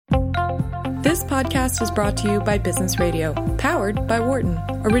This podcast is brought to you by Business Radio, powered by Wharton,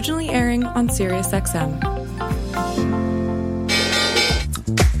 originally airing on SiriusXM.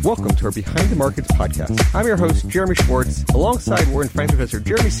 Welcome to our Behind the Markets podcast. I'm your host, Jeremy Schwartz. Alongside Wharton Finance Professor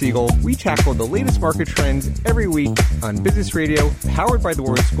Jeremy Siegel, we tackle the latest market trends every week on Business Radio, powered by the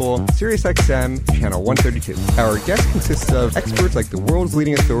Wharton School, SiriusXM, Channel 132. Our guest consists of experts like the world's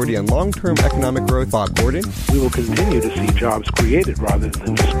leading authority on long-term economic growth, Bob Gordon. We will continue to see jobs created rather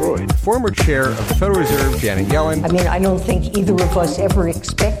than destroyed. Former chair of the Federal Reserve, Janet Yellen. I don't think either of us ever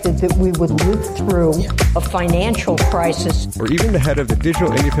expected that we would live through a financial crisis. Or even the head of the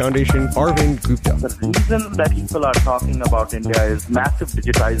Digital India Foundation, Arvind Gupta. The reason that people are talking about India is massive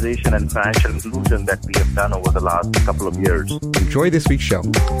digitization and financial inclusion that we have done over the last couple of years. Enjoy this week's show.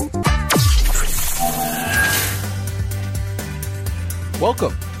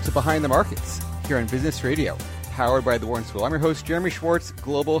 Welcome to Behind the Markets here on Business Radio, powered by the Wharton School. I'm your host, Jeremy Schwartz,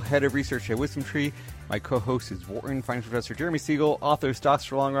 Global Head of Research at Wisdom Tree. My co-host is Wharton Finance Professor Jeremy Siegel, author of Stocks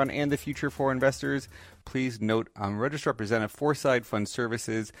for Long Run and the Future for Investors. Please note, I'm registered representative for Foreside Fund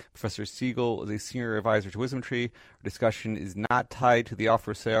Services. Professor Siegel is a senior advisor to Wisdom Tree. Our discussion is not tied to the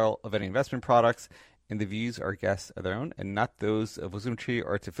offer or sale of any investment products, and the views are guests of their own and not those of Wisdom Tree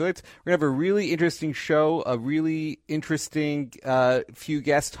or its affiliates. We're going to have a really interesting show, a really interesting few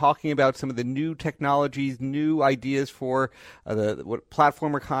guests talking about some of the new technologies, new ideas for what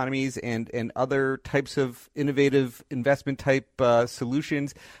platform economies and other types of innovative investment type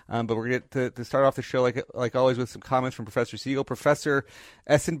solutions. But we're going to start off the show, like always, with some comments from Professor Siegel. Professor,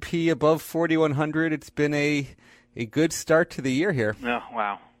 S&P above 4,100. It's been a good start to the year here. Oh,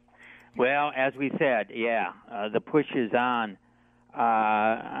 wow. Well, as we said, the push is on.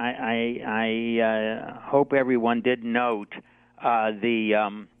 I hope everyone did note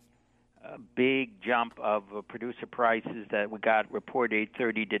the big jump of producer prices that we got report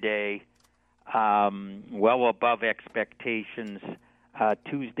 8:30 today, well above expectations.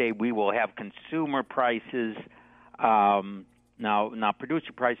 Tuesday we will have consumer prices. Now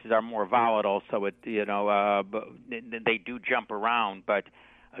producer prices are more volatile, so they do jump around, but.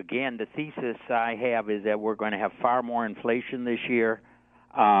 Again, the thesis I have is that we're going to have far more inflation this year,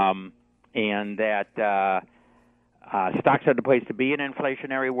 and that stocks are the place to be in an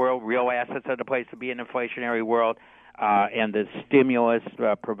inflationary world, real assets are the place to be in an inflationary world, and the stimulus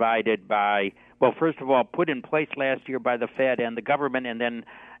provided by, well, first of all, put in place last year by the Fed and the government, and then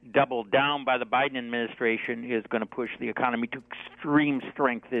doubled down by the Biden administration is going to push the economy to extreme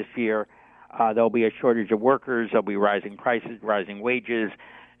strength this year. There'll be a shortage of workers, there'll be rising prices, rising wages,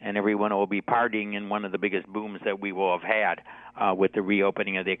 and everyone will be partying in one of the biggest booms that we will have had with the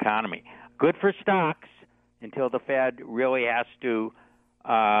reopening of the economy. Good for stocks until the Fed really has to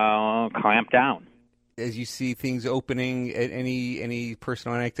clamp down. As you see things opening, any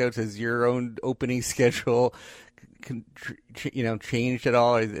personal anecdotes? Has your own opening schedule changed at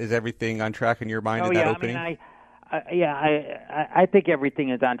all? Is everything on track in your mind at that opening? I think everything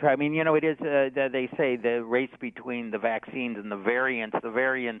is on track. It is, they say, the race between the vaccines and the variants. The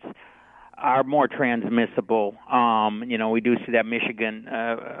variants are more transmissible. We do see that Michigan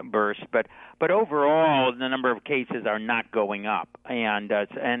burst, but overall, the number of cases are not going up, and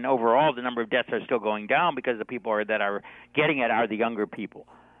overall, the number of deaths are still going down because the people that are getting it are the younger people.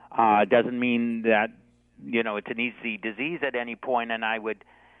 Doesn't mean that it's an easy disease at any point, and I would.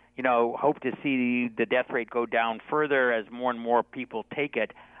 Hope to see the death rate go down further as more and more people take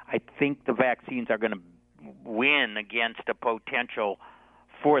it. I think the vaccines are going to win against a potential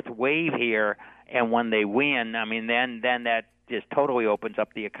fourth wave here, and when they win, then that just totally opens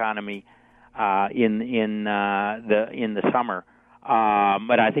up the economy in the summer.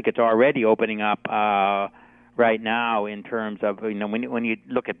 But I think it's already opening up right now in terms of when you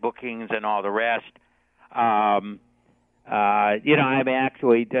look at bookings and all the rest. I'm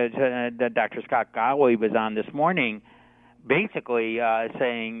actually, Dr. Scott Gawley was on this morning basically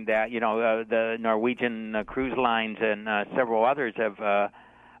saying that, the Norwegian cruise lines and several others have,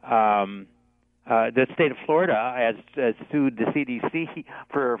 the state of Florida has sued the CDC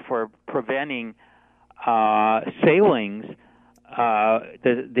for preventing sailings.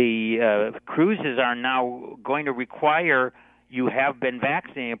 The cruises are now going to require you have been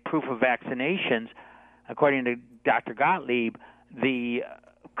vaccinated, proof of vaccinations. According to Dr. Gottlieb, the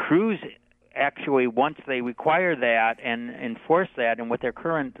cruise actually, once they require that and enforce that, and with their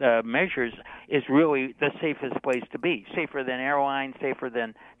current measures, is really the safest place to be. Safer than airlines, safer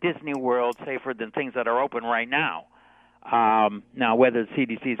than Disney World, safer than things that are open right now. Now, whether the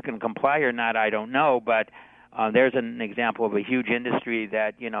CDC is going to comply or not, I don't know, but there's an example of a huge industry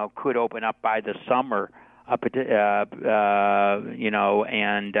that, could open up by the summer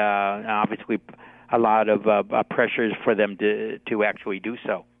and obviously a lot of pressures for them to actually do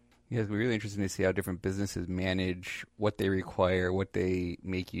so. Yeah, it's really interesting to see how different businesses manage what they require, what they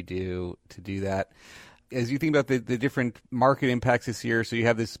make you do to do that. As you think about the different market impacts this year, so you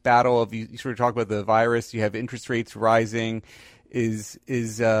have this battle of, you sort of talk about the virus, you have interest rates rising. Is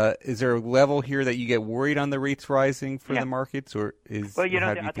there a level here that you get worried on the rates rising for the markets, or is? Well,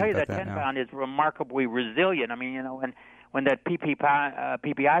 I'll tell you that 10 pound is remarkably resilient. I mean, when that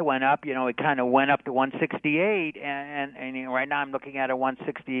PPI went up, it kind of went up to 168, and right now I'm looking at a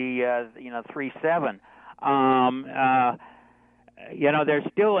 160, 3.7. There's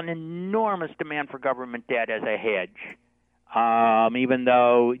still an enormous demand for government debt as a hedge. Even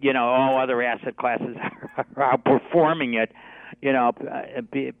though, all other asset classes are outperforming it,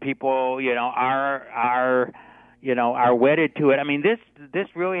 people, are wedded to it. I mean, this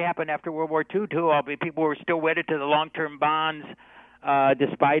really happened after World War II, too. People were still wedded to the long-term bonds,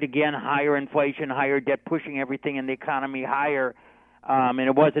 despite, again, higher inflation, higher debt, pushing everything in the economy higher. And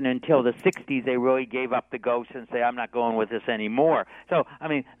it wasn't until the 60s they really gave up the ghost and say, I'm not going with this anymore. So, I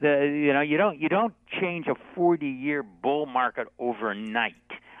mean, you don't change a 40-year bull market overnight,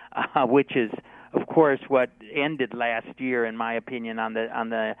 which is, of course, what ended last year, in my opinion, on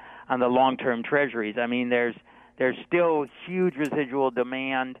the long-term treasuries. I mean, there's still huge residual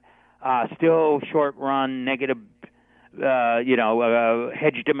demand, still short-run negative,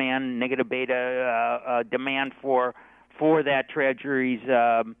 hedge demand, negative beta demand for that treasuries,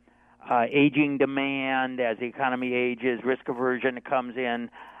 aging demand as the economy ages, risk aversion comes in.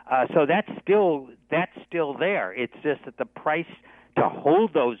 So that's still there. It's just that the price to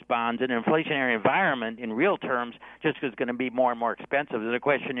hold those bonds in an inflationary environment in real terms just is going to be more and more expensive. The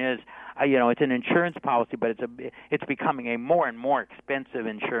question is, it's an insurance policy, but it's becoming a more and more expensive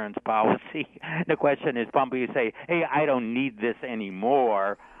insurance policy. The question is, you say, hey, I don't need this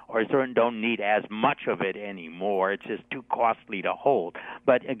anymore, or certainly don't need as much of it anymore. It's just too costly to hold.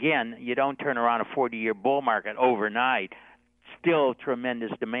 But again, you don't turn around a 40-year bull market overnight. Still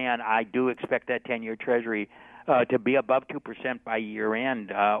tremendous demand. I do expect that 10-year Treasury to be above 2% by year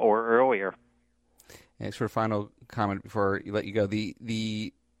end or earlier. And sort of final comment before you let you go.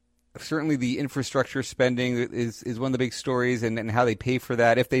 Certainly the infrastructure spending is one of the big stories, and how they pay for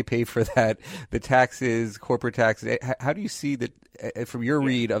that, if they pay for that, the taxes, corporate taxes. How do you see that from your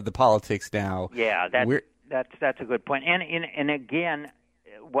read of the politics now? Yeah, that's a good point. And again,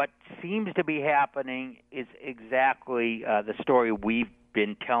 what seems to be happening is exactly the story we've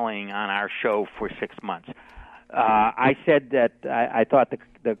been telling on our show for 6 months. I said that I thought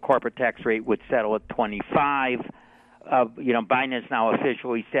the corporate tax rate would settle at 25. Biden has now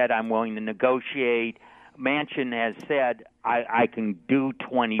officially said, I'm willing to negotiate. Manchin has said, I can do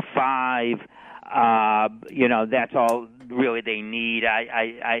 25. That's all really they need.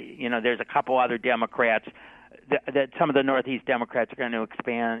 There's a couple other Democrats that some of the Northeast Democrats are going to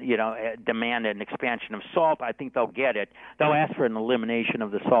expand, demand an expansion of SALT. I think they'll get it. They'll ask for an elimination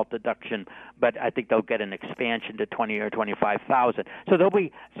of the SALT deduction, but I think they'll get an expansion to 20 or 25,000. So there'll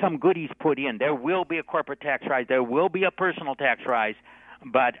be some goodies put in. There will be a corporate tax rise. There will be a personal tax rise.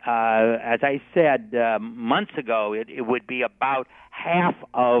 But as I said months ago, it would be about half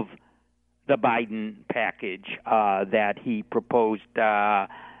of the Biden package that he proposed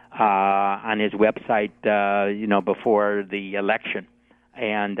on his website, before the election.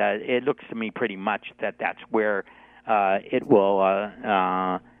 And it looks to me pretty much that that's where it will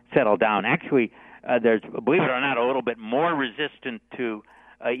settle down. Actually, there's, believe it or not, a little bit more resistant to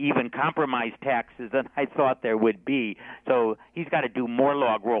even compromise taxes than I thought there would be. So he's got to do more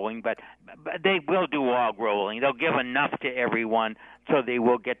log rolling, but they will do log rolling. They'll give enough to everyone so they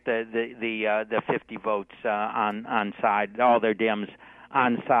will get the 50 votes on side, all their Dems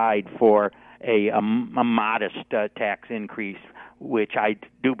on side for a modest tax increase, which I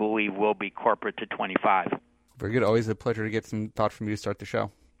do believe will be corporate to 25. Very good. Always a pleasure to get some thoughts from you to start the show.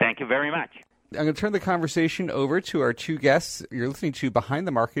 Thank you very much. I'm going to turn the conversation over to our two guests. You're listening to Behind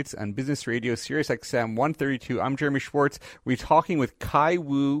the Markets on Business Radio, Sirius XM 132. I'm Jeremy Schwartz. We're talking with Kai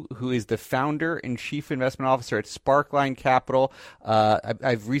Wu, who is the founder and chief investment officer at Sparkline Capital.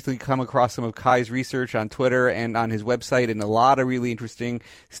 I've recently come across some of Kai's research on Twitter and on his website, and a lot of really interesting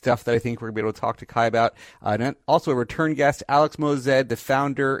stuff that I think we're going to be able to talk to Kai about. And then also a return guest, Alex Moazed, the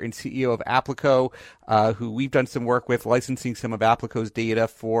founder and CEO of Applico, who we've done some work with, licensing some of Applico's data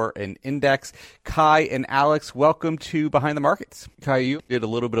for an index. Kai and Alex, welcome to Behind the Markets. Kai, you did a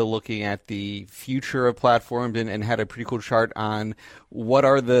little bit of looking at the future of platforms and had a pretty cool chart on what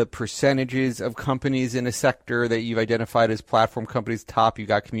are the percentages of companies in a sector that you've identified as platform companies. Top, you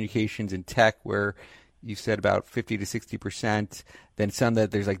got communications and tech, where you said about 50 to 60%, then some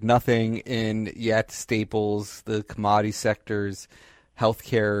that there's like nothing in yet, staples, the commodity sectors,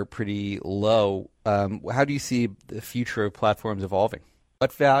 healthcare pretty low. How do you see the future of platforms evolving?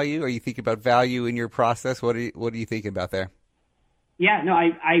 What value? Are you thinking about value in your process? What are you thinking about there? Yeah, no,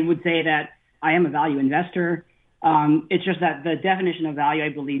 I would say that I am a value investor. It's just that the definition of value, I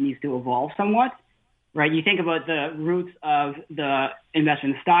believe, needs to evolve somewhat, right? You think about the roots of the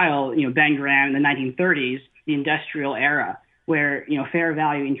investment style, Ben Graham in the 1930s, the industrial era, where, fair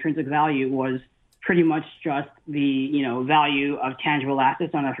value, intrinsic value was pretty much just the, value of tangible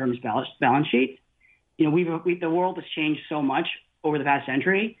assets on a firm's balance sheet. The world has changed so much over the past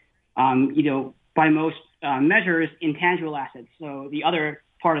century. By most measures, intangible assets, so the other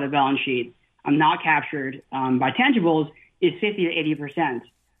part of the balance sheet, not captured by tangibles, is 50 to 80%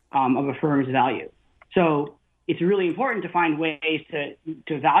 of a firm's value. So it's really important to find ways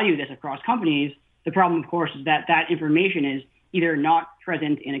to value this across companies. The problem, of course, is that information is either not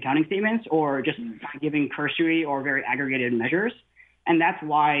present in accounting statements or just giving cursory or very aggregated measures. And that's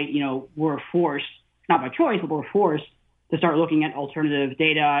why, we're forced, not by choice, but we're forced to start looking at alternative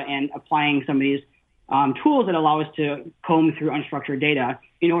data and applying some of these tools that allow us to comb through unstructured data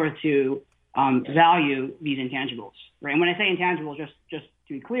in order to value these intangibles, right? And when I say intangibles, just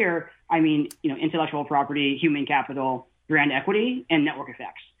to be clear, I mean, intellectual property, human capital, brand equity, and network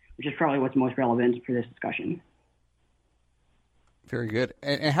effects, which is probably what's most relevant for this discussion. Very good.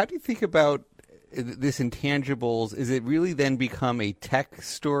 And how do you think about this intangibles? Is it really then become a tech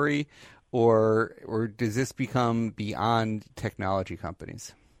story, or does this become beyond technology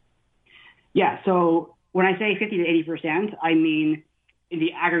companies? Yeah, so when I say 50 to 80%, I mean in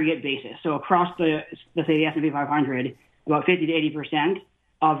the aggregate basis. So across let's say the S&P 500, about 50 to 80%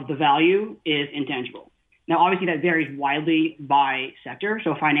 of the value is intangible. Now, obviously, that varies widely by sector.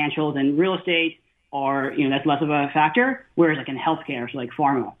 So financials and real estate are, that's less of a factor, whereas like in healthcare, so like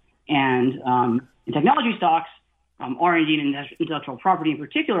pharma, and in technology stocks, R&D and intellectual property in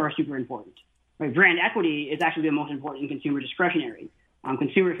particular are super important. Right? Brand equity is actually the most important in consumer discretionary.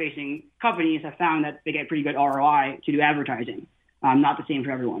 Consumer-facing companies have found that they get pretty good ROI to do advertising. Not the same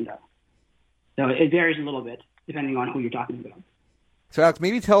for everyone, though. So it varies a little bit depending on who you're talking about. So, Alex,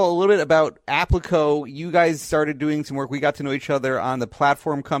 maybe tell a little bit about Applico. You guys started doing some work. We got to know each other on the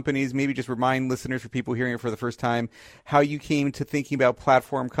platform companies. Maybe just remind listeners, for people hearing it for the first time, how you came to thinking about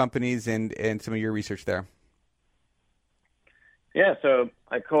platform companies and some of your research there. Yeah, so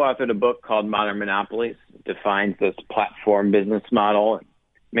I co-authored a book called Modern Monopolies. It defines this platform business model.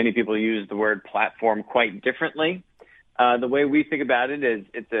 Many people use the word platform quite differently. The way we think about it is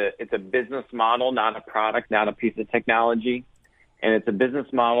it's a business model, not a product, not a piece of technology. And it's a business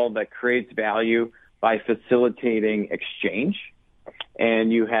model that creates value by facilitating exchange.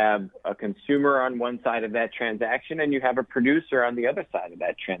 And you have a consumer on one side of that transaction, and you have a producer on the other side of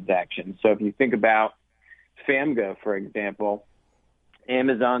that transaction. So if you think about FAMGA, for example,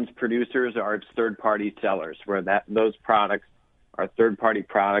 Amazon's producers are its third-party sellers, where those products are third-party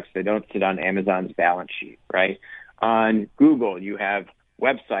products. They don't sit on Amazon's balance sheet, right? On Google, you have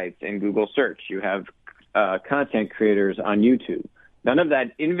websites in Google Search. You have content creators on YouTube. None of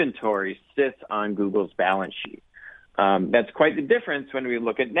that inventory sits on Google's balance sheet. That's quite the difference when we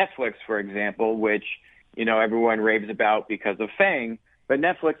look at Netflix, for example, which, everyone raves about because of FANG, but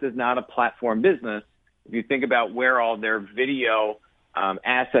Netflix is not a platform business. If you think about where all their video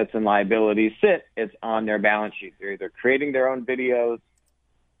assets and liabilities sit, it's on their balance sheet. They're either creating their own videos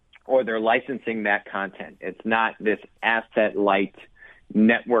or they're licensing that content. It's not this asset-light,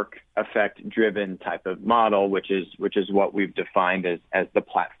 network effect driven type of model, which is what we've defined as the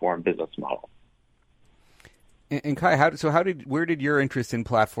platform business model. And Kai, where did your interest in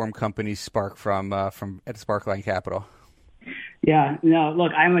platform companies spark from at Sparkline Capital? Yeah, no,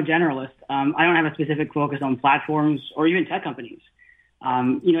 look, I'm a generalist. I don't have a specific focus on platforms or even tech companies.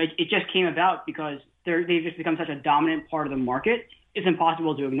 It just came about because they've just become such a dominant part of the market. It's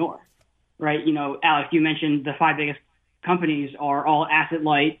impossible to ignore, right? Alex, you mentioned the 5 biggest companies are all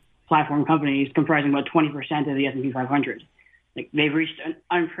asset-light platform companies comprising about 20% of the S&P 500. They've reached an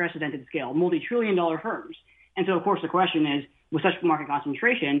unprecedented scale, multi-trillion-dollar firms. And so, of course, the question is, with such market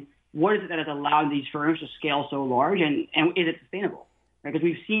concentration, what is it that has allowed these firms to scale so large, and is it sustainable? Right? Because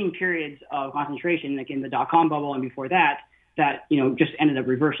we've seen periods of concentration, like in the dot-com bubble and before that just ended up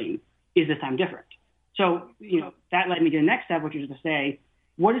reversing. Is this time different? So, that led me to the next step, which is to say,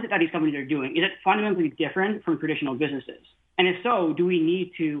 what is it that these companies are doing? Is it fundamentally different from traditional businesses? And if so, do we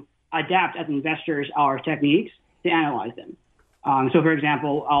need to adapt as investors our techniques to analyze them? So, for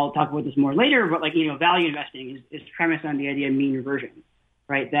example, I'll talk about this more later, but value investing is premised on the idea of mean reversion,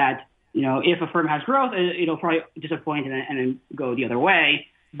 right? That if a firm has growth, it'll probably disappoint and then go the other way.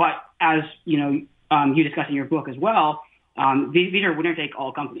 But as you discuss in your book as well, these are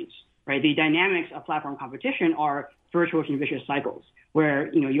winner-take-all companies, right? The dynamics of platform competition are virtuous and vicious cycles,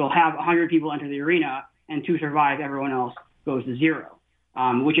 where you'll have 100 people enter the arena, and to survive, everyone else goes to zero,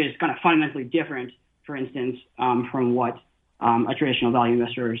 which is kind of fundamentally different, for instance, from what a traditional value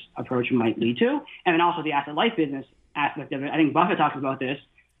investor's approach might lead to. And then also the asset-light business aspect of it. I think Buffett talks about this,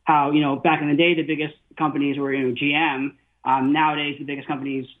 how back in the day, the biggest companies were GM. Nowadays, the biggest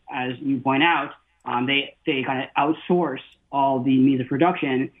companies, as you point out, they kind of outsource all the means of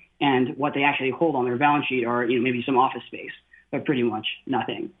production, and what they actually hold on their balance sheet are maybe some office space, but pretty much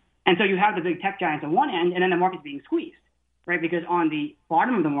nothing. And so you have the big tech giants on one end, and then the market's being squeezed, right? Because on the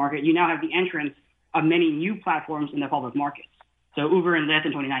bottom of the market, you now have the entrance of many new platforms in the public markets. So Uber and Lyft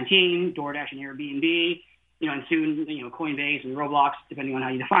in 2019, DoorDash and Airbnb, and soon Coinbase and Roblox, depending on how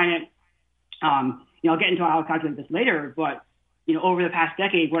you define it. I'll get into how I calculate this later, but over the past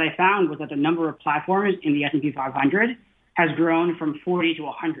decade, what I found was that the number of platforms in the S&P 500 has grown from 40 to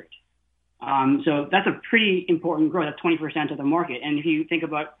 100. So that's a pretty important growth. That's 20% of the market. And if you think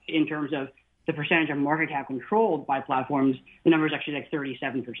about in terms of the percentage of market cap controlled by platforms, the number is actually like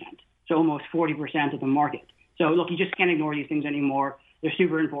 37%. So almost 40% of the market. So look, you just can't ignore these things anymore. They're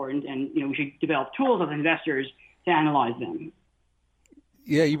super important, and we should develop tools as investors to analyze them.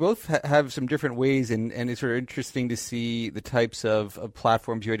 Yeah, you both have some different ways, and it's sort of interesting to see the types of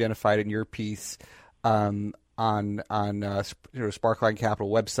platforms you identified in your piece on Sparkline Capital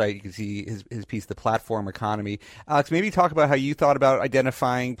website. You can see his piece, The Platform Economy. Alex, maybe talk about how you thought about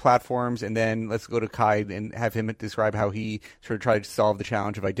identifying platforms, and then let's go to Kai and have him describe how he sort of tried to solve the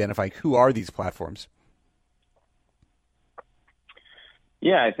challenge of identifying who are these platforms.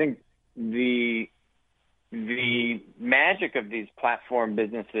 Yeah, I think the magic of these platform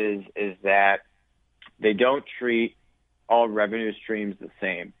businesses is that they don't treat all revenue streams the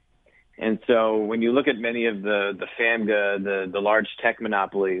same. And so when you look at many of the FAMGA, the large tech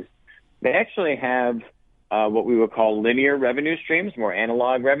monopolies, they actually have what we would call linear revenue streams, more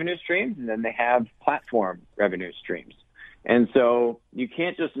analog revenue streams, and then they have platform revenue streams. And so you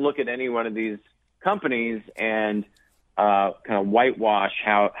can't just look at any one of these companies and kind of whitewash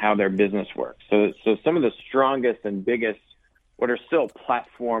how their business works. So some of the strongest and biggest, what are still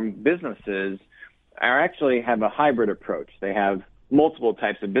platform businesses, are actually have a hybrid approach. They have multiple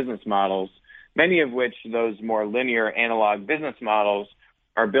types of business models, many of which those more linear analog business models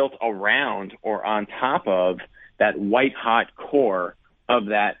are built around or on top of that white-hot core of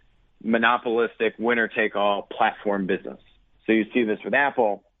that monopolistic winner-take-all platform business. So you see this with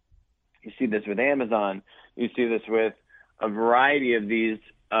Apple, you see this with Amazon, you see this with a variety of these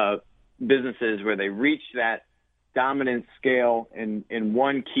businesses where they reach that dominant scale in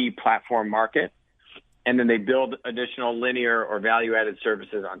one key platform market, and then they build additional linear or value-added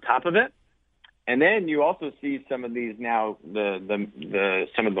services on top of it. And then you also see some of these now,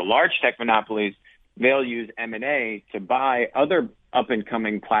 some of the large tech monopolies, they'll use M&A to buy other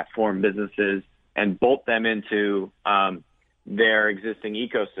up-and-coming platform businesses and bolt them into their existing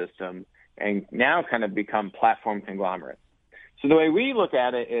ecosystem and now kind of become platform conglomerates. So the way we look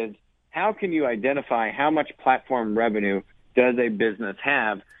at it is, how can you identify how much platform revenue does a business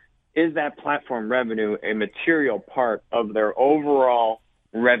have? Is that platform revenue a material part of their overall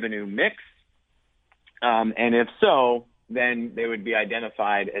revenue mix? And if so, then they would be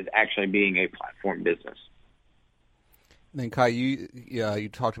identified as actually being a platform business. Then Kai, you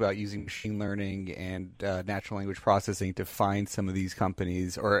talked about using machine learning and natural language processing to find some of these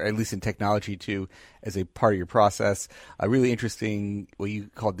companies, or at least in technology too, as a part of your process. Really interesting what you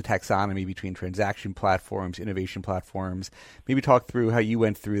called the taxonomy between transaction platforms, innovation platforms. Maybe talk through how you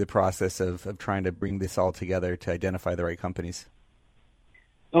went through the process of trying to bring this all together to identify the right companies.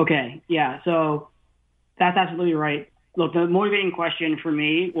 Okay, yeah, so that's absolutely right. Look, the motivating question for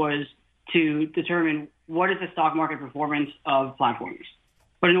me was to determine what is the stock market performance of platforms.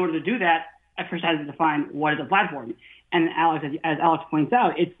 But in order to do that, I first had to define what is a platform. And as Alex points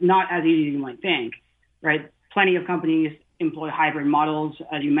out, it's not as easy as you might think, right? Plenty of companies employ hybrid models,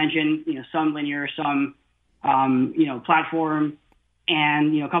 as you mentioned, some linear, some, platform,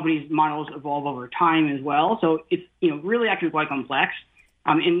 and, companies' models evolve over time as well. So it's, really actually quite complex.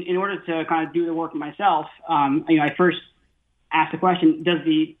 In order to kind of do the work myself, I first asked the question, does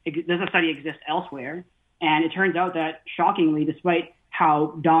the study exist elsewhere? And it turns out that, shockingly, despite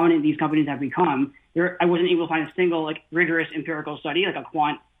how dominant these companies have become, I wasn't able to find a single rigorous empirical study, like a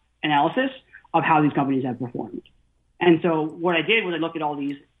quant analysis of how these companies have performed. And so what I did was I looked at all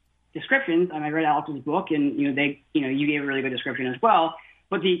these descriptions, and I read Alex's book, and you gave a really good description as well.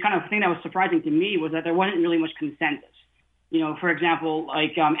 But the kind of thing that was surprising to me was that there wasn't really much consensus. For example,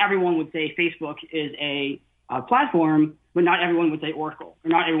 like everyone would say Facebook is a platform, but not everyone would say Oracle, or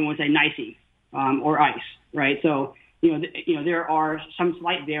not everyone would say NICE or ICE, right? So, there are some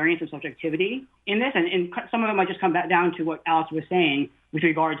slight variance of subjectivity in this, and some of it might just come back down to what Alex was saying with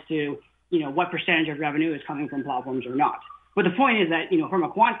regards to, what percentage of revenue is coming from platforms or not. But the point is that, from a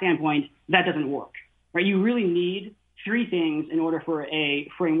quant standpoint, that doesn't work, right? You really need three things in order for a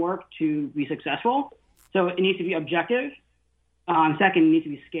framework to be successful. So it needs to be objective. Second, it needs to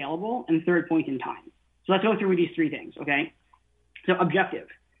be scalable. And third, point in time. So let's go through these three things, okay? So objective.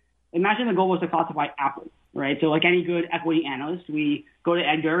 Imagine the goal was to classify Apple, right? So like any good equity analyst, we go to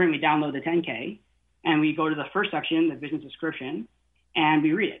Edgar and we download the 10K, and we go to the first section, the business description, and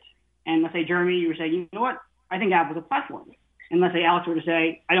we read it. And let's say, Jeremy, you were saying, you know what? I think Apple's a platform. And let's say Alex were to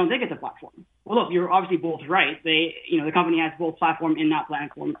say, I don't think it's a platform. Well, look, you're obviously both right. The company has both platform and not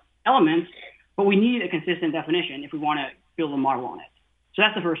platform elements, but we need a consistent definition if we want to build a model on it. So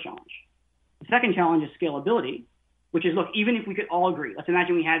that's the first challenge. The second challenge is scalability, which is, look, even if we could all agree, let's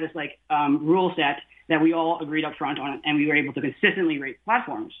imagine we had this rule set that we all agreed up front on, and we were able to consistently rate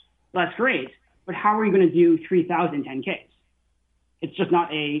platforms. Well, that's great, but how are we going to do 3,000 10Ks? It's just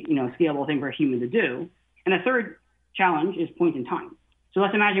not a scalable thing for a human to do. And the third challenge is point in time. So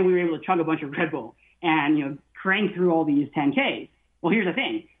let's imagine we were able to chug a bunch of Red Bull and crank through all these 10Ks. Well, here's the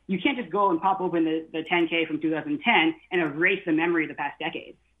thing. You can't just go and pop open the 10K from 2010 and erase the memory of the past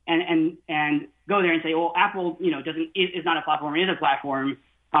decade and go there and say, well, Apple, is not a platform, it is a platform,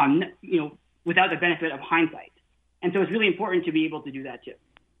 without the benefit of hindsight. And so it's really important to be able to do that too.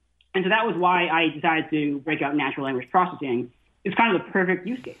 And so that was why I decided to break out natural language processing. It's kind of the perfect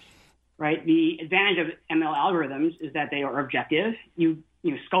use case, right? The advantage of ML algorithms is that they are objective. You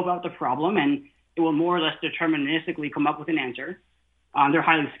scope out the problem and it will more or less deterministically come up with an answer. They're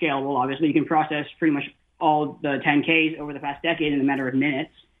highly scalable, obviously. You can process pretty much all the 10Ks over the past decade in a matter of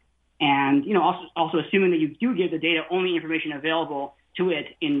minutes. And, also assuming that you do give the data only information available to it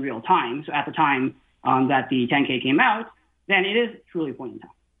in real time. So at the time that the 10K came out, then it is truly point in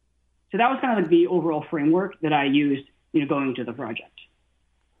time. So that was kind of like the overall framework that I used, going into the project.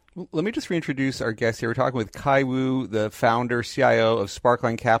 Let me just reintroduce our guest here. We're talking with Kai Wu, the founder, CIO of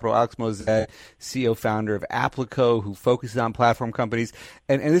Sparkline Capital, Alex Moazed, CEO, founder of Applico, who focuses on platform companies.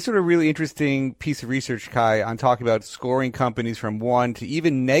 And this sort of really interesting piece of research, Kai, on talking about scoring companies from 1 to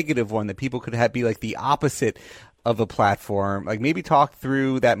even -1 that people could have be like the opposite of a platform. Like maybe talk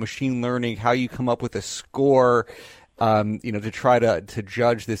through that machine learning, how you come up with a score, to try to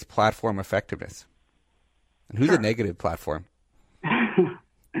judge this platform effectiveness. And who's a negative platform?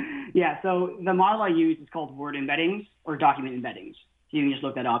 Yeah, so the model I use is called word embeddings or document embeddings. So you can just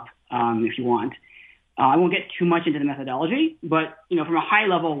look that up if you want. I won't get too much into the methodology, but from a high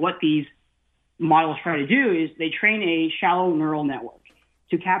level, what these models try to do is they train a shallow neural network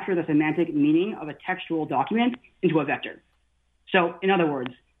to capture the semantic meaning of a textual document into a vector. So in other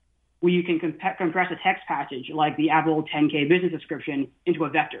words, you can compress a text passage like the Apple 10K business description into a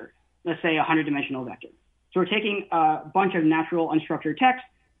vector, let's say a 100-dimensional vector. So we're taking a bunch of natural unstructured text,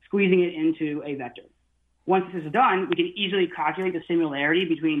 squeezing it into a vector. Once this is done, we can easily calculate the similarity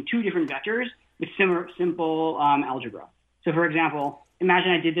between two different vectors with simple algebra. So for example,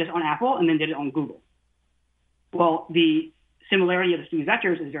 imagine I did this on Apple and then did it on Google. Well, the similarity of the two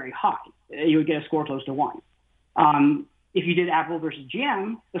vectors is very high. You would get a score close to 1. If you did Apple versus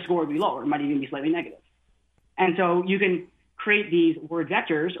GM, the score would be lower. It might even be slightly negative. And so you can create these word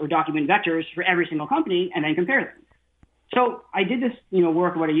vectors or document vectors for every single company and then compare them. So I did this,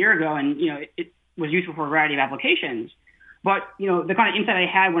 work about a year ago, and it was useful for a variety of applications. But the kind of insight I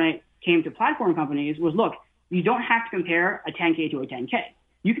had when it came to platform companies was, look, you don't have to compare a 10K to a 10K.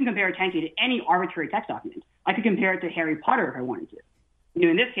 You can compare a 10K to any arbitrary text document. I could compare it to Harry Potter if I wanted to.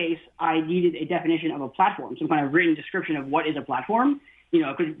 In this case, I needed a definition of a platform, some kind of written description of what is a platform.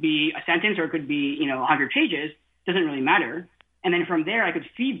 It could be a sentence or it could be 100 pages. Doesn't really matter. And then from there, I could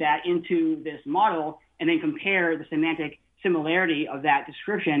feed that into this model and then compare the semantic similarity of that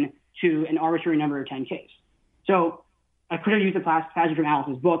description to an arbitrary number of 10Ks. So I could have used the passage from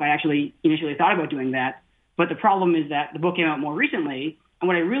Alice's book. I actually initially thought about doing that, but the problem is that the book came out more recently, and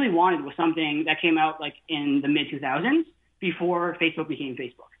what I really wanted was something that came out like in the mid-2000s before Facebook became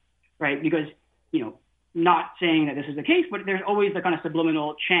Facebook, right? Because, not saying that this is the case, but there's always the kind of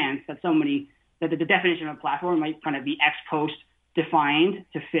subliminal chance that that the definition of a platform might kind of be ex post defined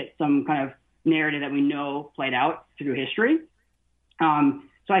to fit some kind of narrative that we know played out through history.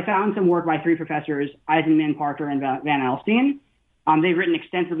 So I found some work by 3 professors, Eisenman, Parker, and Van Alstyne. They've written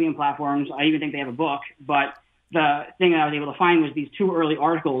extensively on platforms. I even think they have a book, but the thing that I was able to find was these two early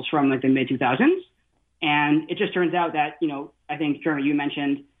articles from like the mid 2000s. And it just turns out that, I think, Jeremy, you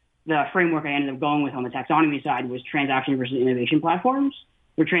mentioned the framework I ended up going with on the taxonomy side was transaction versus innovation platforms,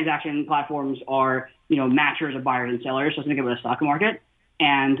 where transaction platforms are, matchers of buyers and sellers. So think about a stock market.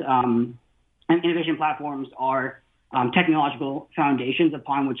 And innovation platforms are technological foundations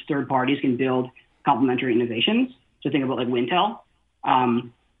upon which third parties can build complementary innovations. So think about like Wintel.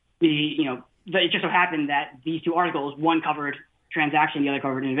 It just so happened that these two articles, one covered transaction, the other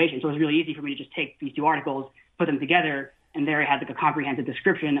covered innovation. So it was really easy for me to just take these two articles, put them together, and there I had like a comprehensive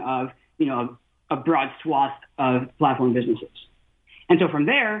description of, a broad swath of platform businesses. And so from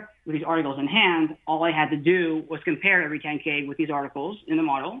there, with these articles in hand, all I had to do was compare every 10K with these articles in the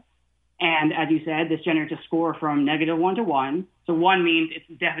model. And as you said, this generates a score from -1 to 1. So 1 means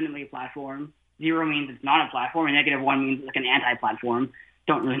it's definitely a platform. 0 means it's not a platform. And -1 means it's like an anti-platform.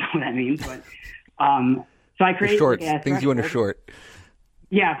 Don't really know what that means, but so I created shorts, things you want to short.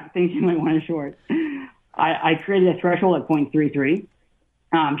 Yeah, things you might want to short. I created a threshold at 0.33,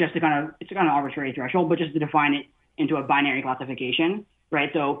 just to it's a kind of arbitrary threshold, but just to define it into a binary classification,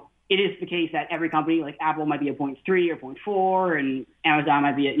 right? So it is the case that every company, like Apple, might be a 0.3 or 0.4, and Amazon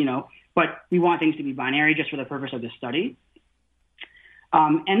might be but we want things to be binary just for the purpose of this study.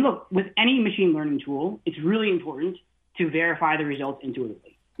 And look, with any machine learning tool, it's really important to verify the results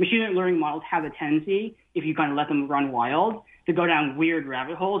intuitively. Machine learning models have a tendency, if you kind of let them run wild, to go down weird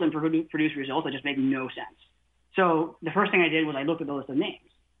rabbit holes and produce results that just make no sense. So the first thing I did was I looked at the list of names,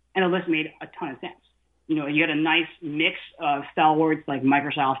 and the list made a ton of sense. You get a nice mix of stalwarts like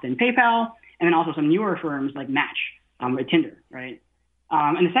Microsoft and PayPal, and then also some newer firms like Match or Tinder, right?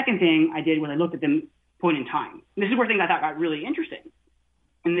 And the second thing I did was I looked at them point in time. And this is where things I thought got really interesting.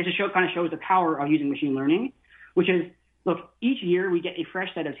 And this kind of shows the power of using machine learning, which is, look, each year we get a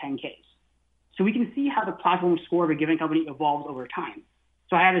fresh set of 10Ks. So we can see how the platform score of a given company evolves over time.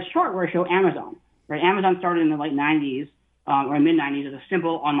 So I have this chart where I show Amazon, right? Amazon started in the late 90s or mid 90s as a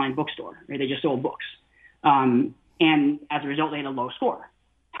simple online bookstore, right? They just sold books. And as a result, they had a low score.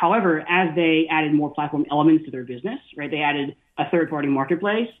 However, as they added more platform elements to their business, right? They added a third-party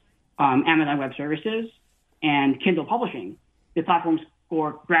marketplace, Amazon Web Services, and Kindle Publishing. The platform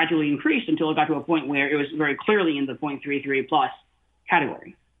score gradually increased until it got to a point where it was very clearly in the 0.33 plus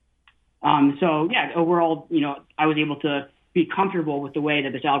category. So yeah, overall, I was able to be comfortable with the way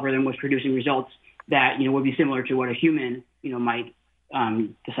that this algorithm was producing results that, would be similar to what a human, might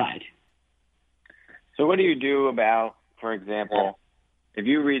decide. So what do you do about, for example, if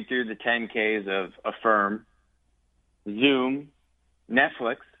you read through the 10Ks of Affirm, Zoom,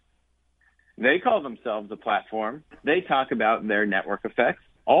 Netflix, they call themselves a platform. They talk about their network effects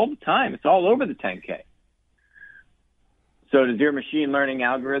all the time. It's all over the 10K. So does your machine learning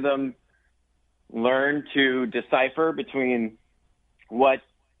algorithm learn to decipher between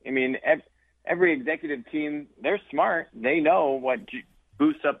every executive team, they're smart. They know what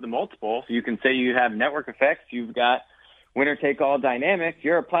boosts up the multiple. So you can say you have network effects. You've got winner-take-all dynamics.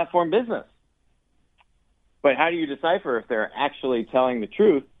 You're a platform business. But how do you decipher if they're actually telling the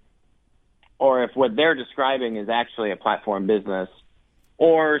truth or if what they're describing is actually a platform business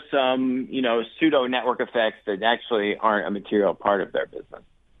or some, pseudo network effects that actually aren't a material part of their business?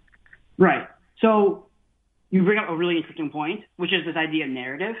 Right. So you bring up a really interesting point, which is this idea of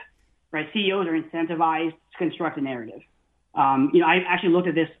narrative, right? CEOs are incentivized to construct a narrative. I actually looked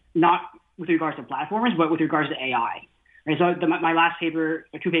at this not with regards to platforms, but with regards to AI. Right? So my last paper,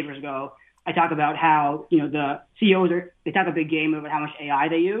 or 2 papers ago, I talk about how, the CEOs they talk a big game about how much AI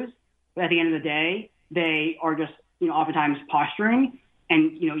they use, but at the end of the day, they are just, oftentimes posturing,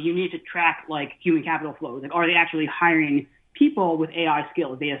 and, you need to track like human capital flows. Like, are they actually hiring people with AI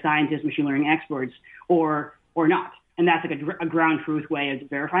skills, data scientists, machine learning experts, or not? And that's like a ground truth way of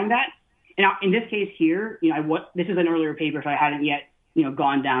verifying that. And now, in this case here, this is an earlier paper, so I hadn't yet,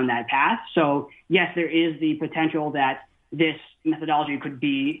 gone down that path. So yes, there is the potential that this methodology could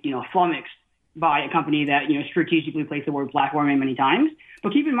be, flummoxed by a company that, strategically placed the word platform in many times.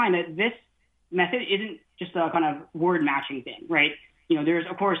 But keep in mind that this method isn't just a kind of word matching thing, right? There's,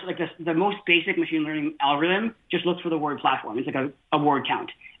 of course, like the most basic machine learning algorithm just looks for the word platform. It's like a word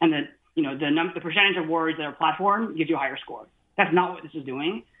count. And the percentage of words that are platform gives you a higher score. That's not what this is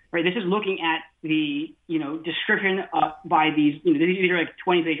doing, right? This is looking at the, description by these, these are like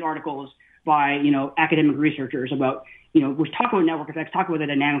 20-page articles by, academic researchers about, which talk about network effects, talk about the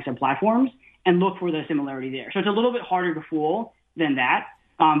dynamics of platforms, and look for the similarity there. So it's a little bit harder to fool than that.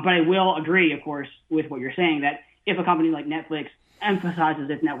 But I will agree, of course, with what you're saying, that if a company like Netflix emphasizes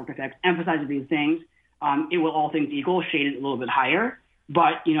its network effects, emphasizes these things, it will, all things equal, shade it a little bit higher.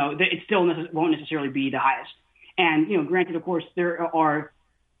 But, it still won't necessarily be the highest. And, granted, of course, there are,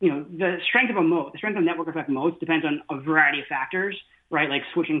 the strength of a moat, the strength of network effect moats depends on a variety of factors, right? Like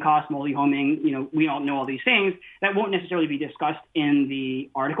switching costs, multi-homing, we all know all these things that won't necessarily be discussed in the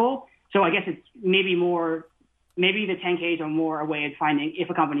article. So I guess it's maybe the 10Ks are more a way of finding if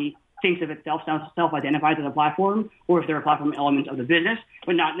a company thinks of itself, self-identifies as a platform, or if there are platform elements of the business,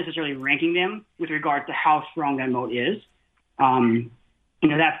 but not necessarily ranking them with regard to how strong that moat is.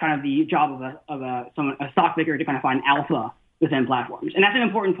 That's kind of the job of a stock picker to kind of find alpha within platforms. And that's an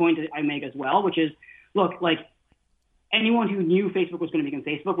important point that I make as well, which is, look, like anyone who knew Facebook was going to become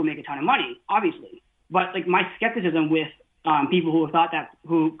Facebook will make a ton of money, obviously. But like my skepticism with people who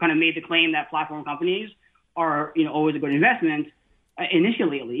kind of made the claim that platform companies are, always a good investment,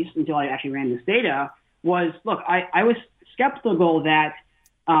 initially at least, until I actually ran this data, was, look, I was skeptical that,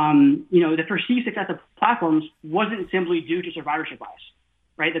 the perceived success of platforms wasn't simply due to survivorship bias,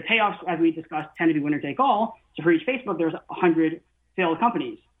 right? The payoffs, as we discussed, tend to be winner take all. So for each Facebook, there's 100 failed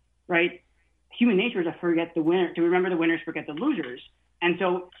companies, right? Human nature is to remember the winners, forget the losers. And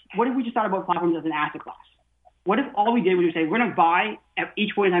so what if we just thought about platforms as an asset class? What if all we did was say, we're going to buy at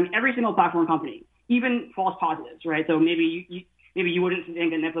each point in time every single platform company, even false positives, right? So maybe you wouldn't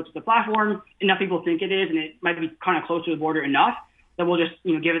think that Netflix is a platform. Enough people think it is, and it might be kind of close to the border enough that we'll just,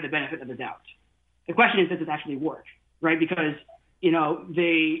 give it the benefit of the doubt. The question is, does this actually work, right? Because, if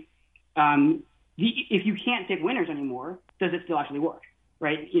you can't pick winners anymore, does it still actually work,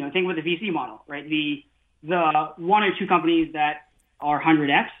 right? Think with the VC model, right? The one or two companies that are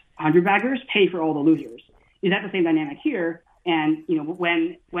 100x, 100 baggers, pay for all the losers. Is that the same dynamic here? And,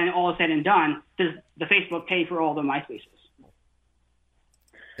 when all is said and done, does the Facebook pay for all the MySpaces?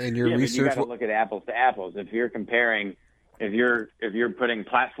 And your research, you got to look at apples to apples. If you're comparing, if you're putting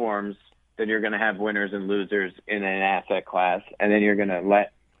platforms, then you're going to have winners and losers in an asset class, and then you're going to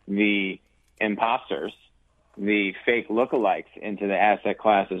let the imposters, the fake lookalikes, into the asset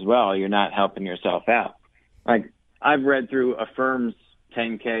class as well. You're not helping yourself out. Like, I've read through Affirm's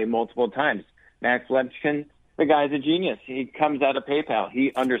 10K multiple times. Max Levchin, the guy's a genius. He comes out of PayPal.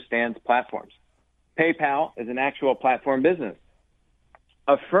 He understands platforms. PayPal is an actual platform business.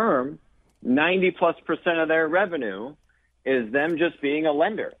 Affirm, 90+% of their revenue is them just being a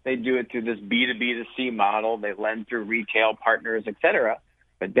lender. They do it through this B2B2C model. They lend through retail partners, et cetera.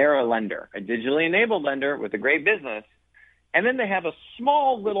 But they're a lender, a digitally enabled lender with a great business. And then they have a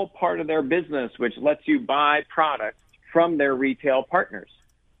small little part of their business which lets you buy products from their retail partners.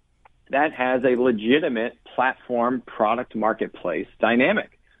 That has a legitimate platform product marketplace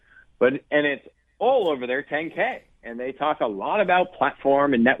dynamic. And it's all over their 10K. And they talk a lot about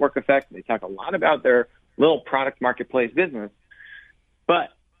platform and network effect. They talk a lot about their little product marketplace business. But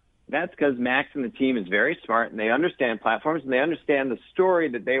that's because Max and the team is very smart, and they understand platforms, and they understand the story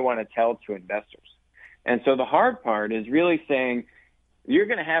that they want to tell to investors. And so the hard part is really saying you're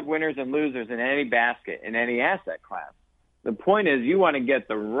going to have winners and losers in any basket, in any asset class. The point is you want to get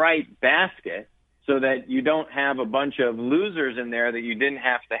the right basket so that you don't have a bunch of losers in there that you didn't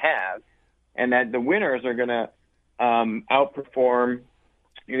have to have, and that the winners are going to outperform.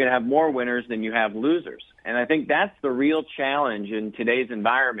 You're going to have more winners than you have losers. And I think that's the real challenge in today's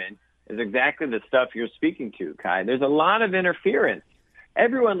environment, is exactly the stuff you're speaking to, Kai. There's a lot of interference.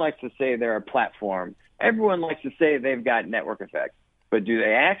 Everyone likes to say they're a platform. Everyone likes to say they've got network effects. But do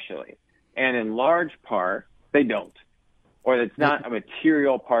they actually? And in large part, they don't. Or it's not a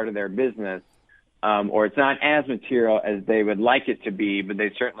material part of their business, or it's not as material as they would like it to be, but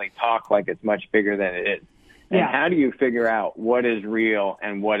they certainly talk like it's much bigger than it is. And how do you figure out what is real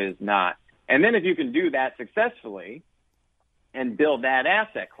and what is not? And then if you can do that successfully and build that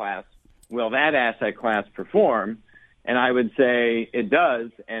asset class, will that asset class perform? And I would say it does,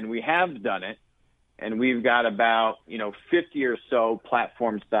 and we have done it. And we've got about, 50 or so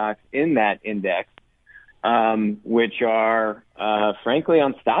platform stocks in that index, which are, frankly,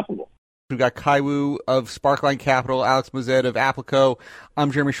 unstoppable. We've got Kai Wu of Sparkline Capital, Alex Moazed of Applico.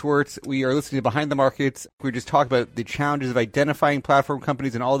 I'm Jeremy Schwartz. We are listening to Behind the Markets. We just talked about the challenges of identifying platform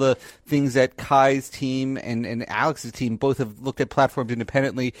companies and all the things that Kai's team and Alex's team both have looked at platforms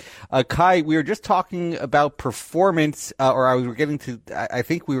independently. Kai, we were just talking about performance, I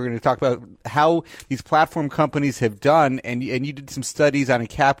think we were going to talk about how these platform companies have done, and you did some studies on a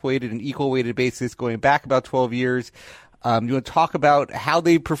cap-weighted and equal-weighted basis going back about 12 years. You want to talk about how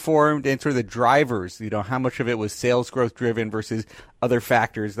they performed and sort of the drivers, how much of it was sales growth driven versus other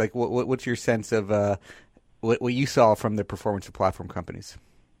factors? Like what's your sense of what you saw from the performance of platform companies?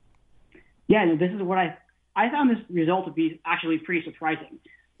 Yeah, no, this is what I found this result to be actually pretty surprising.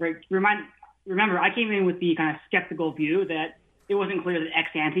 Right? Remember, I came in with the kind of skeptical view that it wasn't clear that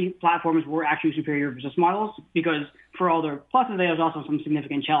ex-ante platforms were actually superior business models because for all their pluses, there was also some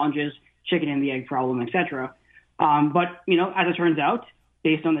significant challenges, chicken and the egg problem, etc. But, as it turns out,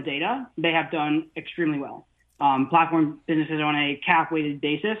 based on the data, they have done extremely well. Platform businesses on a cap-weighted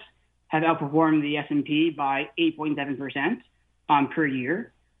basis have outperformed the S&P by 8.7% per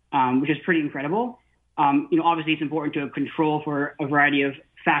year, which is pretty incredible. Obviously, it's important to control for a variety of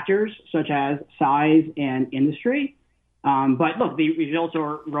factors, such as size and industry. But look, the results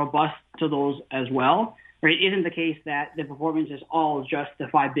are robust to those as well. Right? It isn't the case that the performance is all just the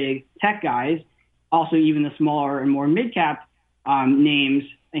 5 big tech guys. Also, even the smaller and more mid-cap names,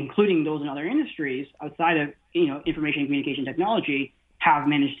 including those in other industries outside of information and communication technology, have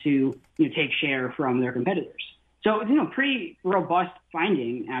managed to take share from their competitors. So it's pretty robust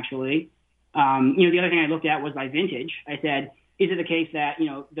finding, actually. The other thing I looked at was by vintage. I said, is it the case that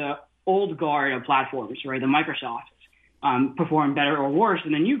the old guard of platforms, right, the Microsofts, perform better or worse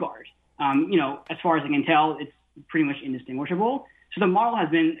than the new guard? As far as I can tell, it's pretty much indistinguishable. So the model has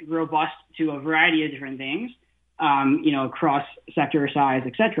been robust to a variety of different things, across sector, size,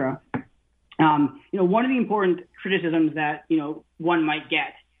 et cetera. One of the important criticisms that, one might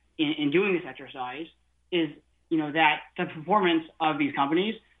get in doing this exercise is, that the performance of these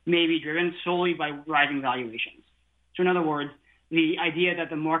companies may be driven solely by rising valuations. So in other words, the idea that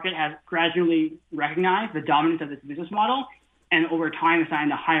the market has gradually recognized the dominance of this business model and over time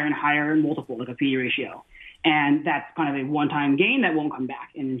assigned a higher and higher multiple, like a PE ratio. And that's kind of a one-time gain that won't come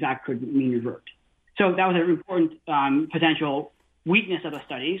back and in fact could mean revert. So that was an important potential weakness of the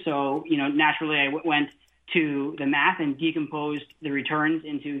study. So, naturally I went to the math and decomposed the returns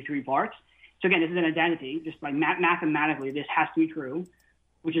into 3 parts. So again, this is an identity. Just by mathematically, this has to be true,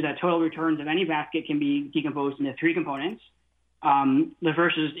 which is that total returns of any basket can be decomposed into 3 components. The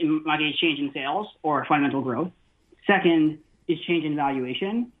first is, in my case, change in sales or fundamental growth. Second is change in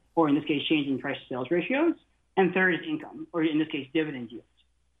valuation, or in this case, change in price to sales ratios. And third is income, or in this case, dividend yield.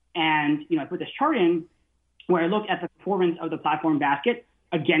 And, I put this chart in where I look at the performance of the platform basket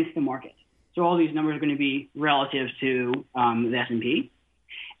against the market. So all these numbers are going to be relative to the S&P.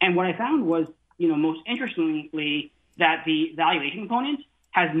 And what I found was, most interestingly, that the valuation component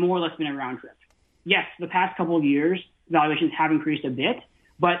has more or less been a round trip. Yes, the past couple of years, valuations have increased a bit,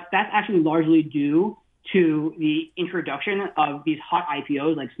 but that's actually largely due to the introduction of these hot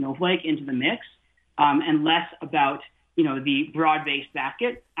IPOs like Snowflake into the mix, and less about, the broad-based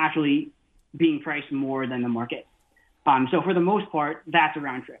basket actually being priced more than the market. So for the most part, that's a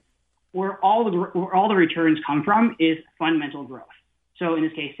round trip. Where all the returns come from is fundamental growth. So in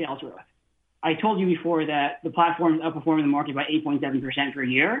this case, sales growth. I told you before that the platforms outperforming the market by 8.7% per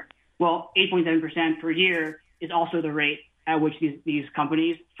year. Well, 8.7% per year is also the rate at which these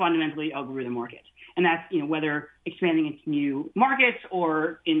companies fundamentally outgrew the market. And that's, whether expanding into new markets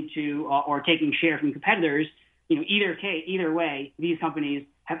or or taking share from competitors, either way, these companies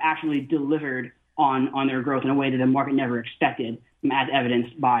have actually delivered on their growth in a way that the market never expected, as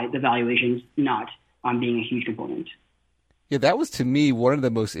evidenced by the valuations not being a huge component. Yeah, that was to me one of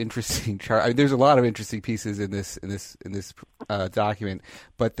the most interesting charts. I mean, there's a lot of interesting pieces in this document,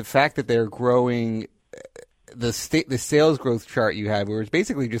 but the fact that they're growing, the sales growth chart you have, where it's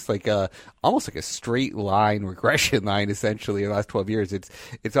basically just like almost like a straight line regression line, essentially in the last 12 years.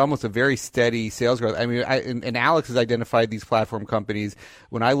 It's almost a very steady sales growth. I mean, and Alex has identified these platform companies.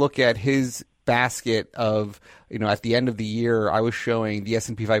 When I look at his basket of, at the end of the year, I was showing the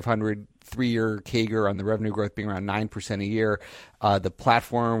S&P 500 3-year CAGR on the revenue growth being around 9% a year. The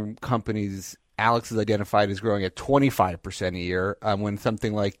platform companies Alex has identified as growing at 25% a year, when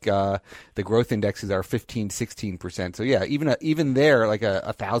something like the growth indexes are 15-16%. So yeah, even there, like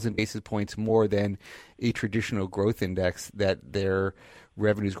 1,000 basis points more than a traditional growth index, that their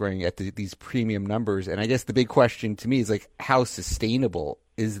revenue is growing at these premium numbers. And I guess the big question to me is like, how sustainable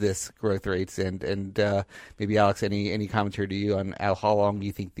is this growth rates? And maybe Alex, any commentary to you on how long do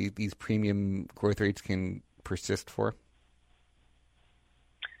you think these premium growth rates can persist for?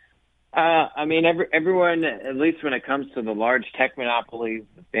 I mean, everyone, at least when it comes to the large tech monopolies,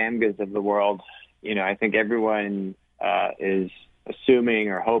 the BAMGAs of the world, I think everyone is assuming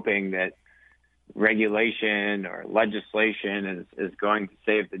or hoping that regulation or legislation is going to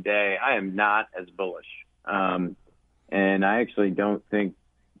save the day. I am not as bullish. And I actually don't think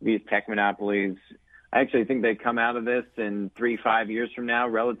these tech monopolies, I actually think they come out of this in 3-5 years from now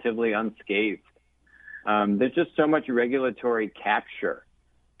relatively unscathed. There's just so much regulatory capture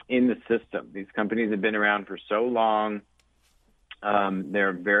in the system. These companies have been around for so long.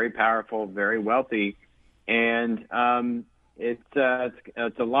 They're very powerful, very wealthy, and it's a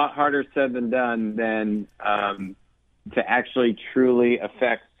lot harder said than done than to actually truly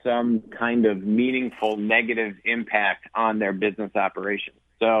affect some kind of meaningful negative impact on their business operations.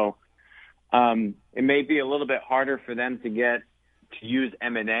 So it may be a little bit harder for them to use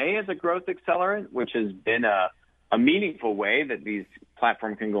M&A as a growth accelerant, which has been a meaningful way that these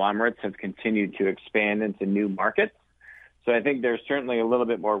platform conglomerates have continued to expand into new markets. So I think they're certainly a little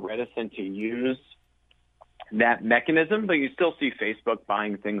bit more reticent to use that mechanism, but you still see Facebook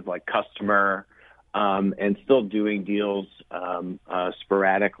buying things like Customer and still doing deals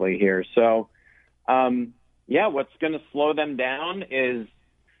sporadically here. So, what's going to slow them down is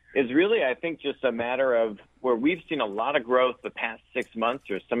really, I think, just a matter of where we've seen a lot of growth the past 6 months,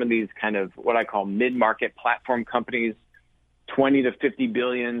 or some of these kind of what I call mid-market platform companies, $20 to $50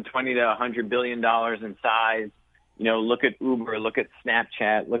 billion, $20 to $100 billion in size. Look at Uber, look at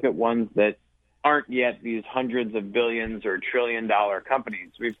Snapchat, look at ones that aren't yet these hundreds of billions or trillion-dollar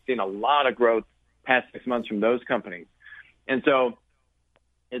companies. We've seen a lot of growth past 6 months from those companies. And so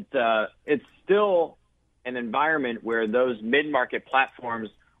it's still an environment where those mid-market platforms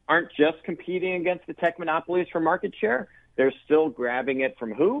aren't just competing against the tech monopolies for market share. They're still grabbing it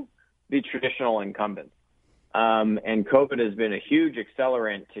from who? The traditional incumbents. And COVID has been a huge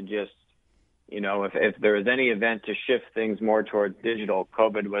accelerant to just, if there was any event to shift things more towards digital,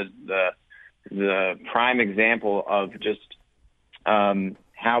 COVID was the prime example of just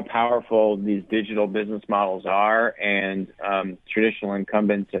how powerful these digital business models are, and traditional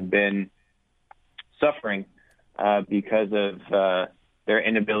incumbents have been suffering because of their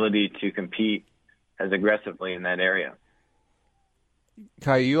inability to compete as aggressively in that area.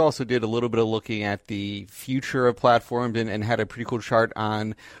 Kai, you also did a little bit of looking at the future of platforms and had a pretty cool chart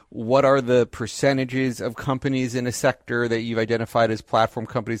on what are the percentages of companies in a sector that you've identified as platform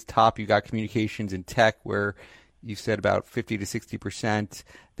companies. Top, you got communications and tech, where you said about 50 to 60%.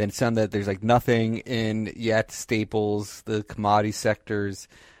 Then some that there's like nothing in yet, staples, the commodity sectors,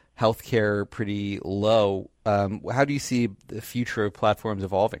 healthcare pretty low. How do you see the future of platforms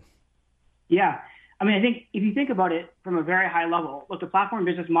evolving? Yeah. I mean, I think if you think about it from a very high level, look, the platform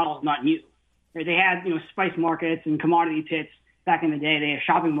business model is not new. Right? They had, spice markets and commodity pits back in the day. They had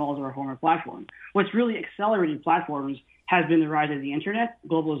shopping malls or a former platform. What's really accelerated platforms has been the rise of the internet,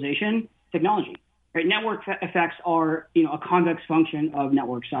 globalization, technology. Right? Network effects are, a convex function of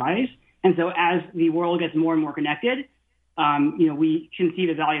network size. And so as the world gets more and more connected, we can see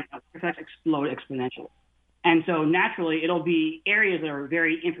the value of network effects explode exponentially. And so naturally, it'll be areas that are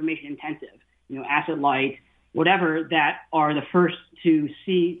very information intensive, asset light, whatever, that are the first to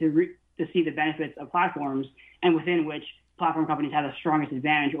see the benefits of platforms, and within which platform companies have the strongest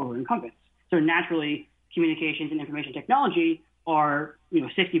advantage over incumbents. So naturally, communications and information technology are,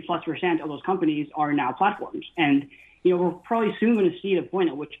 60+% of those companies are now platforms. And, we're probably soon going to see the point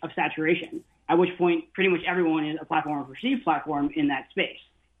of saturation, at which point pretty much everyone is a platform or perceived platform in that space.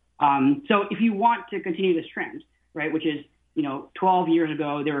 So if you want to continue this trend, right, which is, 12 years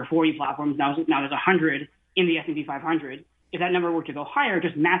ago, there were 40 platforms. Now there's 100 in the S&P 500. If that number were to go higher,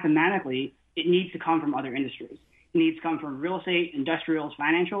 just mathematically, it needs to come from other industries. It needs to come from real estate, industrials,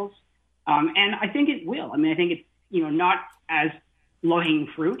 financials. And I think it will. I mean, I think it's, not as low-hanging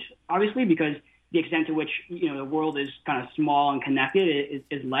fruit, obviously, because the extent to which, the world is kind of small and connected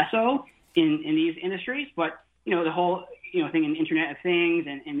is less so in these industries. But, the whole, thing in Internet of Things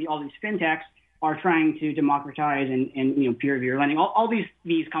and all these fintechs are trying to democratize and peer-to-peer lending. All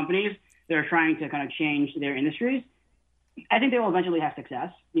these companies that are trying to kind of change their industries, I think they will eventually have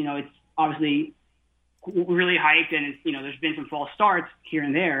success. It's obviously really hyped, and there's been some false starts here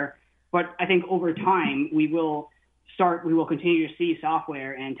and there. But I think over time we will continue to see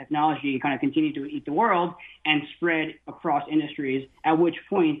software and technology kind of continue to eat the world and spread across industries, at which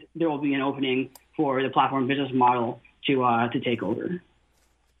point there will be an opening for the platform business model to take over.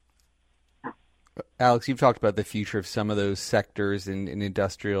 Alex, you've talked about the future of some of those sectors in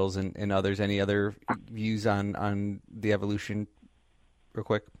industrials and others. Any other views on the evolution, real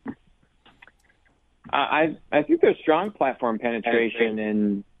quick? I think there's strong platform penetration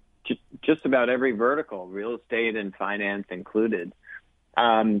in just about every vertical, real estate and finance included.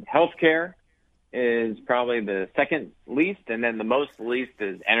 Healthcare is probably the second least, and then the most least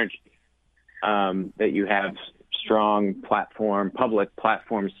is energy. That you have strong public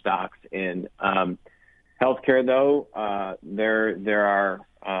platform stocks in. Healthcare, though, there are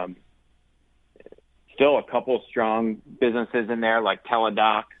still a couple strong businesses in there, like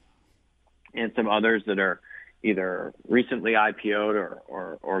Teladoc and some others that are either recently IPO'd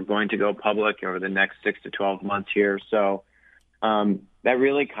or going to go public over the next 6 to 12 months here. So that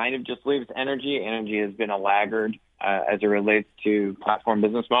really kind of just leaves energy. Energy has been a laggard as it relates to platform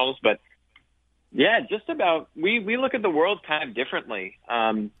business models, but Yeah, just about. We look at the world kind of differently.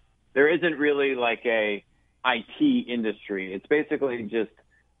 There isn't really like a IT industry. It's basically just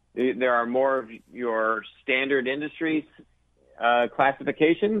there are more of your standard industries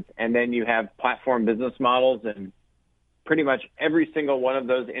classifications, and then you have platform business models in pretty much every single one of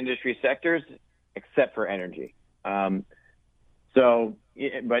those industry sectors except for energy. But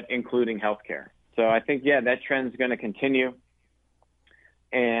including healthcare. So I think, that trend's going to continue.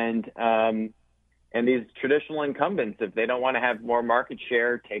 And these traditional incumbents, if they don't want to have more market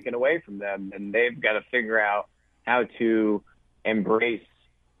share taken away from them, then they've got to figure out how to embrace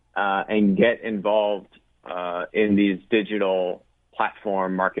and get involved in these digital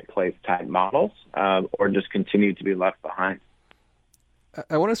platform marketplace type models, or just continue to be left behind.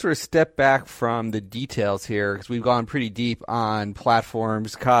 I want to sort of step back from the details here because we've gone pretty deep on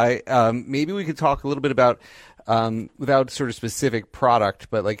platforms. Kai, maybe we could talk a little bit about, without sort of specific product,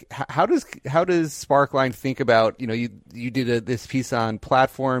 but like how does Sparkline think about, you did this piece on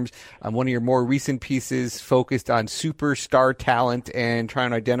platforms. One of your more recent pieces focused on superstar talent and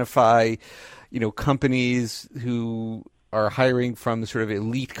trying to identify, companies who are hiring from sort of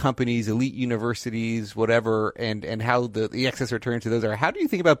elite companies, elite universities, whatever, and how the excess returns to those are. How do you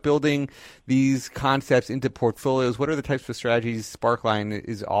think about building these concepts into portfolios? What are the types of strategies Sparkline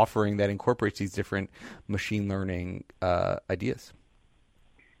is offering that incorporates these different machine learning ideas?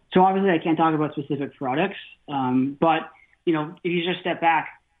 So obviously I can't talk about specific products, but if you just step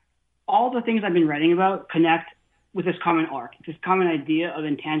back, all the things I've been writing about connect with this common arc, this common idea of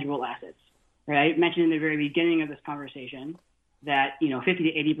intangible assets. Right? I mentioned in the very beginning of this conversation that 50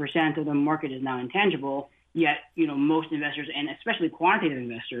 to 80% of the market is now intangible. Yet most investors, and especially quantitative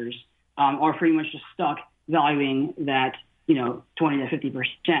investors, are pretty much just stuck valuing that 20 to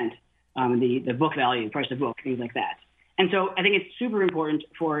 50%, the book value, price of book, things like that. And so I think it's super important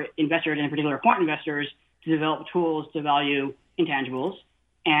for investors, and in particular quant investors, to develop tools to value intangibles.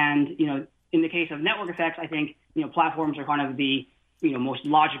 And in the case of network effects, I think platforms are kind of the most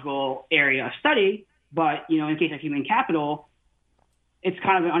logical area of study, but in the case of human capital, it's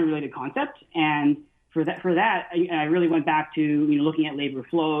kind of an unrelated concept. And for that, I really went back to looking at labor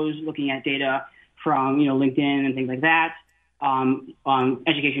flows, looking at data from LinkedIn and things like that,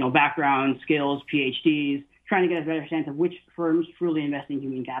 educational background, skills, PhDs, trying to get a better sense of which firms truly invest in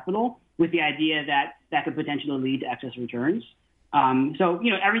human capital, with the idea that could potentially lead to excess returns. So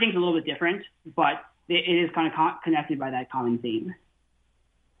everything's a little bit different, but it is kind of connected by that common theme.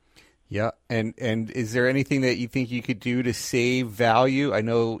 Yeah, and is there anything that you think you could do to save value? I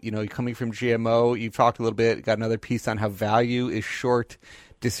know, coming from GMO, you've talked a little bit, got another piece on how value is short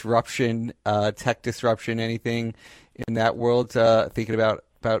disruption, tech disruption, anything in that world, thinking about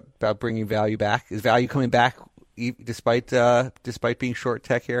bringing value back? Is value coming back despite being short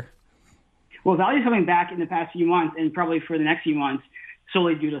tech here? Well, value is coming back in the past few months and probably for the next few months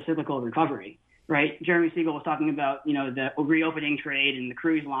solely due to cyclical recovery. Right, Jeremy Siegel was talking about the reopening trade and the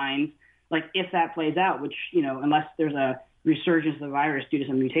cruise lines. Like if that plays out, which unless there's a resurgence of the virus due to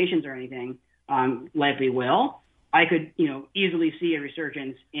some mutations or anything, likely will. I could easily see a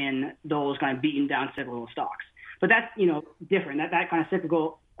resurgence in those kind of beaten down cyclical stocks. But that's different. That kind of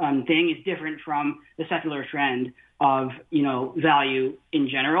cyclical thing is different from the secular trend of value in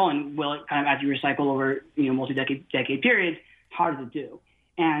general, and will it kind of as you recycle over multi-decade periods, hard to do.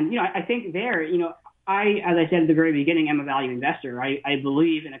 And, I think there, as I said at the very beginning, I'm a value investor. I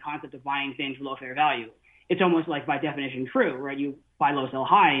believe in the concept of buying things below fair value. It's almost like by definition true, right? You buy low, sell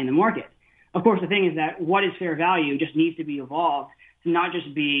high in the market. Of course, the thing is that what is fair value just needs to be evolved to not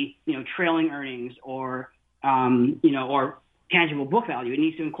just be, trailing earnings or tangible book value. It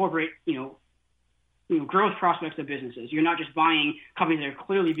needs to incorporate, growth prospects of businesses. You're not just buying companies that are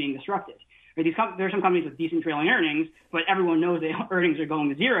clearly being disrupted. There are some companies with decent trailing earnings, but everyone knows that earnings are going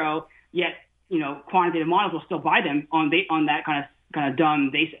to zero. Yet, quantitative models will still buy them on that kind of dumb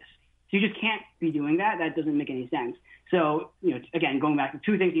basis. So you just can't be doing that. That doesn't make any sense. So, again, going back to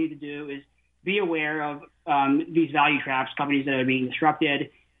two things you need to do is be aware of these value traps, companies that are being disrupted,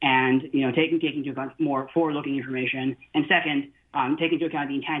 and take into account more forward-looking information. And second, take into account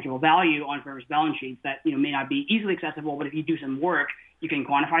the intangible value on firms' balance sheets that may not be easily accessible, but if you do some work, you can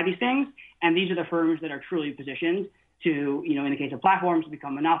quantify these things. And these are the firms that are truly positioned to, in the case of platforms, to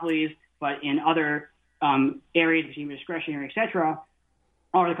become monopolies, but in other areas, consumer discretionary, et cetera,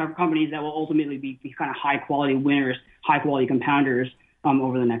 are the companies that will ultimately be kind of high-quality winners, high-quality compounders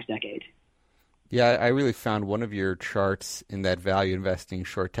over the next decade. Yeah, I really found one of your charts in that value investing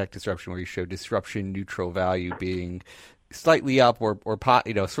short tech disruption where you showed disruption neutral value being slightly up or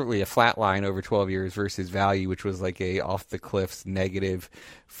certainly a flat line over 12 years versus value, which was like a off the cliffs negative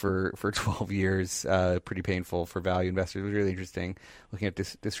for 12 years. Pretty painful for value investors. It was really interesting looking at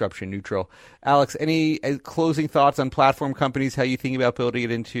this disruption neutral. Alex, any closing thoughts on platform companies, how you think about building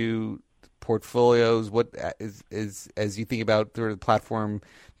it into portfolios? What is as you think about the platform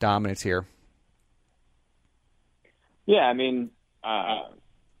dominance here? Yeah, I mean,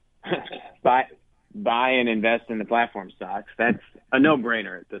 buy and invest in the platform stocks. That's a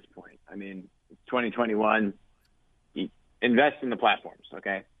no-brainer at this point. I mean, it's 2021. Invest in the platforms,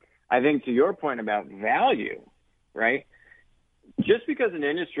 okay? I think to your point about value, right? Just because an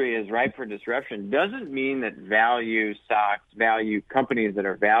industry is ripe for disruption doesn't mean that value stocks, value companies that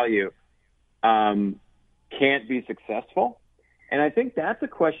are value can't be successful. And I think that's a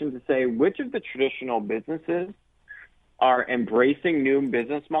question to say, which of the traditional businesses are embracing new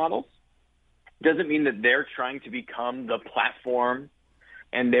business models? Doesn't mean that they're trying to become the platform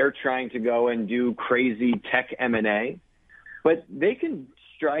and they're trying to go and do crazy tech M&A, but they can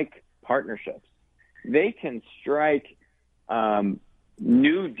strike partnerships. They can strike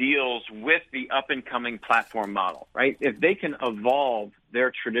new deals with the up-and-coming platform model, right? If they can evolve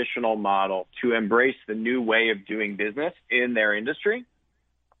their traditional model to embrace the new way of doing business in their industry,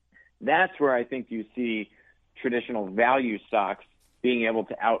 that's where I think you see traditional value stocks being able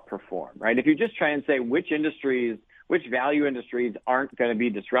to outperform, right? If you just try and say which value industries aren't going to be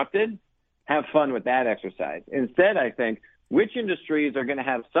disrupted, have fun with that exercise. Instead, I think which industries are going to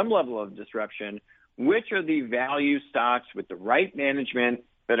have some level of disruption, which are the value stocks with the right management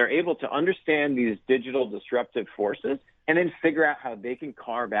that are able to understand these digital disruptive forces and then figure out how they can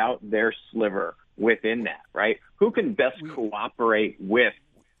carve out their sliver within that, right? Who can best cooperate with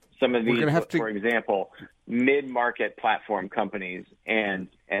some of these, for example, mid-market platform companies and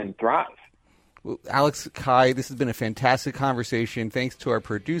thrive. Well, Alex, Kai, this has been a fantastic conversation. Thanks to our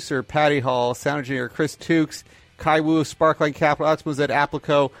producer, Patty Hall, sound engineer, Chris Tukes, Kai Wu, Sparkline Capital, Alex Moazed,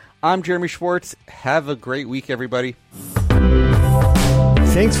 Applico. I'm Jeremy Schwartz. Have a great week, everybody.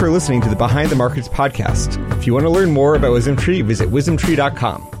 Thanks for listening to the Behind the Markets podcast. If you want to learn more about WisdomTree, visit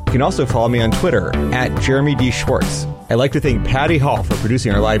wisdomtree.com. You can also follow me on Twitter at Jeremy D. Schwartz. I'd like to thank Patty Hall for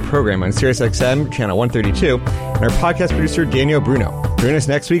producing our live program on SiriusXM Channel 132 and our podcast producer, Daniel Bruno. Join us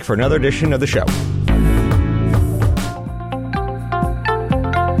next week for another edition of the show.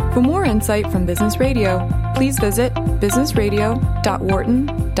 For more insight from Business Radio, please visit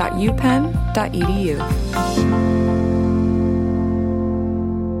businessradio.wharton.upenn.edu.